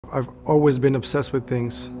I've always been obsessed with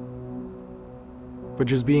things. But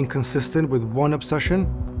just being consistent with one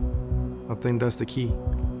obsession, I think that's the key.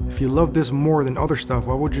 If you love this more than other stuff,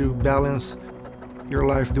 why would you balance your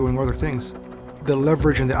life doing other things? The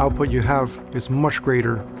leverage and the output you have is much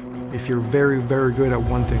greater if you're very, very good at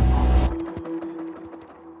one thing.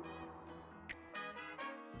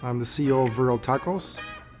 I'm the CEO of Real Tacos,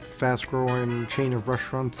 fast-growing chain of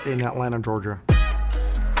restaurants in Atlanta, Georgia.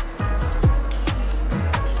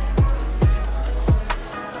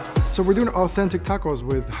 So we're doing authentic tacos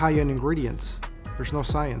with high-end ingredients. There's no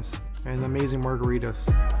science, and amazing margaritas.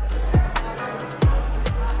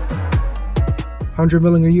 100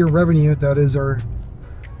 million a year revenue, that is our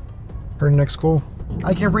next goal.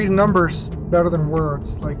 I can read numbers better than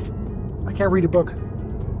words. Like, I can't read a book,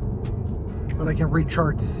 but I can read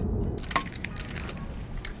charts.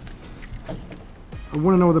 I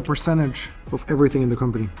want to know the percentage of everything in the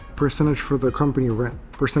company. Percentage for the company rent,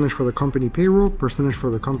 percentage for the company payroll, percentage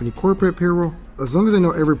for the company corporate payroll. As long as I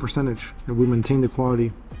know every percentage and we maintain the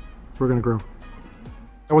quality, we're gonna grow.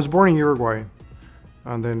 I was born in Uruguay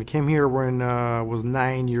and then came here when I was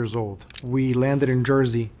 9 years old. We landed in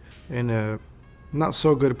Jersey in a not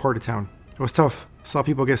so good part of town. It was tough. Saw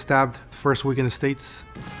people get stabbed the first week in the States.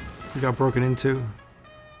 We got broken into.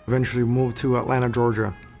 Eventually moved to Atlanta,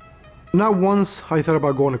 Georgia. Not once I thought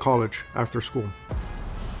about going to college after school.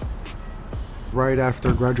 Right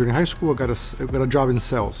after graduating high school, I got a job in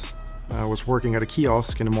sales. I was working at a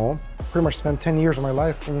kiosk in a mall. Pretty much spent 10 years of my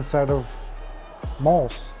life inside of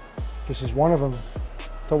malls. This is one of them.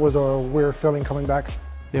 It's always a weird feeling coming back.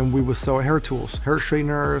 And we would sell hair tools, hair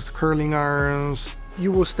straighteners, curling irons.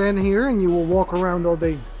 You will stand here and you will walk around all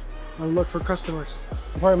day and look for customers.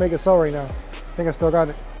 I'll probably make a sell right now. I think I still got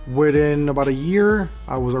it. Within about a year,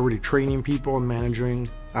 I was already training people and managing.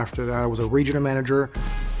 After that, I was a regional manager.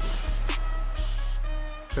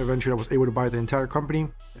 Eventually, I was able to buy the entire company,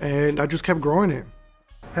 and I just kept growing it.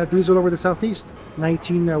 Had these all over the Southeast.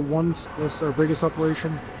 19 at once was our biggest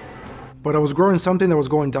operation. But I was growing something that was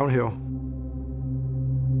going downhill.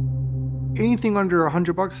 Anything under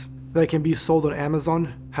 $100 that can be sold on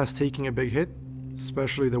Amazon has taken a big hit,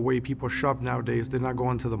 especially the way people shop nowadays. They're not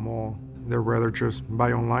going to the mall. They'd rather just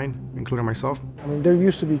buy online, including myself. I mean, there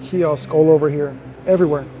used to be kiosks all over here,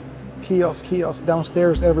 everywhere. Kiosks,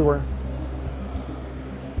 downstairs, everywhere.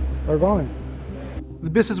 They're gone. The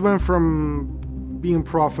business went from being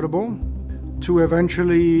profitable to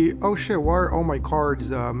eventually, oh shit, why are all my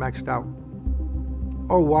cards maxed out?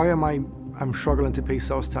 Oh, why am I'm struggling to pay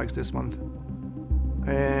sales tax this month?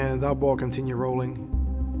 And that ball continued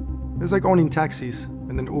rolling. It's like owning taxis,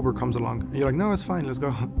 and then Uber comes along. And you're like, no, it's fine, let's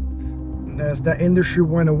go. As that industry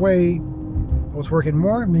went away, I was working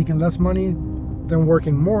more, making less money, then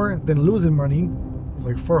working more, then losing money. I was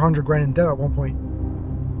like 400 grand in debt at one point.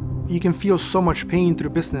 You can feel so much pain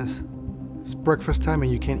through business. It's breakfast time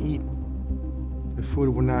and you can't eat. The food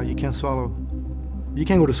will not, you can't swallow. You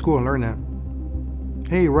can't go to school and learn that.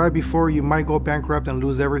 Hey, right before you might go bankrupt and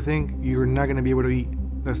lose everything, you're not gonna be able to eat.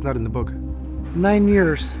 That's not in the book. 9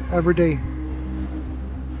 years, every day.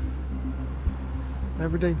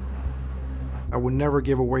 Every day. I would never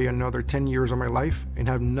give away another 10 years of my life and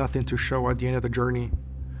have nothing to show at the end of the journey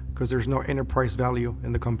because there's no enterprise value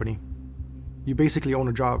in the company. You basically own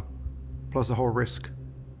a job, plus the whole risk.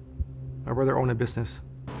 I'd rather own a business.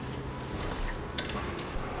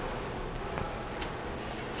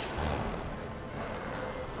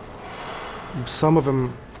 Some of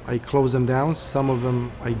them, I closed them down. Some of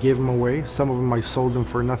them, I gave them away. Some of them, I sold them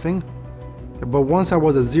for nothing. But once I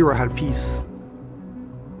was at zero, I had peace.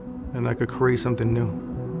 And I could create something new.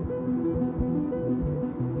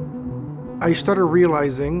 I started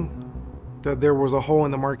realizing that there was a hole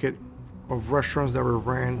in the market of restaurants that were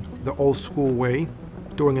ran the old school way,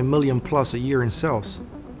 doing $1 million plus a year in sales.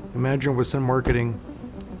 Imagine with some marketing,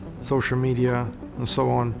 social media, and so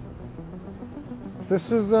on.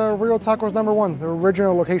 This is Real Tacos #1, the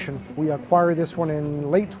original location. We acquired this one in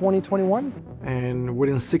late 2021. And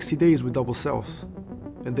within 60 days, we doubled sales.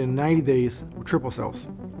 And then 90 days, we triple sales.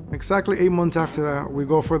 Exactly 8 months after that, we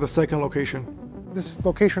go for the second location. This is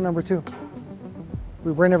location #2.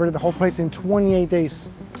 We renovated the whole place in 28 days.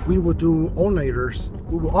 We will do all-nighters.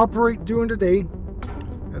 We will operate during the day,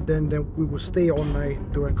 and then we will stay all night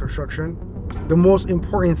doing construction. The most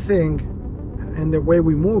important thing and the way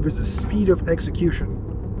we move is the speed of execution.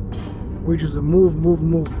 We just move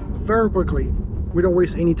very quickly. We don't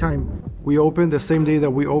waste any time. We open the same day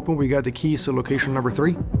that we open, we got the keys to location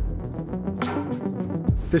 #3.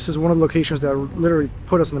 This is one of the locations that literally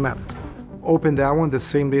put us on the map. Opened that one the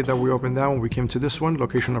same day that we opened that one, we came to this one,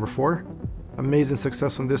 location #4. Amazing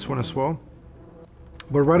success on this one as well.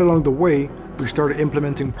 But right along the way, we started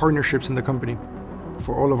implementing partnerships in the company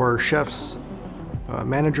for all of our chefs,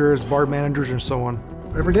 managers, bar managers, and so on.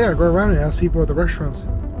 Every day I go around and ask people at the restaurants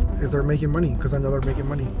if they're making money, because I know they're making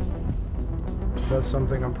money. That's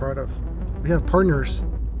something I'm proud of. We have partners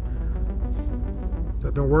that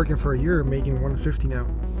have been working for a year making $150 now.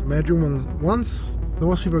 Imagine when once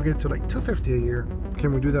those people get to like $250 a year.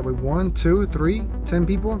 Can we do that with 1, 2, 3, 10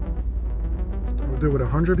 people? We'll do it with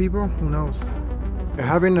 100 people? Who knows?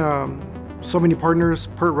 Having so many partners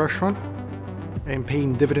per restaurant and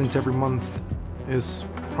paying dividends every month is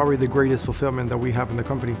probably the greatest fulfillment that we have in the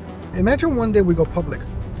company. Imagine one day we go public.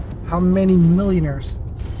 How many millionaires,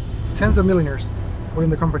 tens of millionaires, were in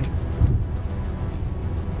the company?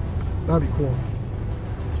 That'd be cool.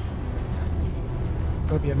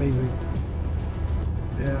 That'd be amazing.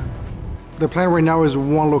 Yeah. The plan right now is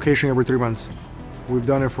one location every 3 months. We've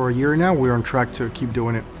done it for a year now. We're on track to keep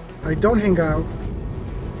doing it. I don't hang out,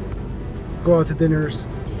 go out to dinners,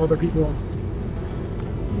 other people.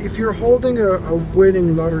 If you're holding a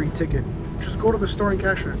winning lottery ticket, just go to the store and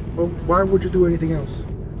cash it. Well, why would you do anything else?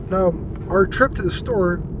 Now, our trip to the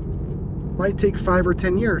store might take 5 or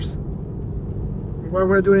 10 years. Why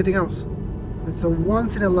would I do anything else? It's a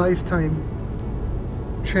once in a lifetime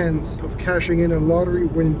chance of cashing in a lottery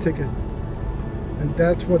winning ticket. And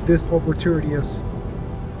that's what this opportunity is.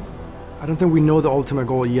 I don't think we know the ultimate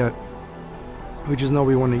goal yet. We just know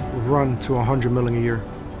we want to run to 100 million a year.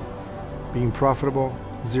 Being profitable,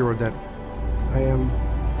 0 debt. I am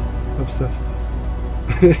obsessed.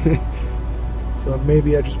 So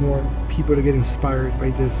maybe I just want people to get inspired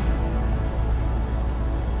by this.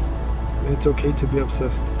 It's okay to be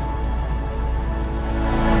obsessed.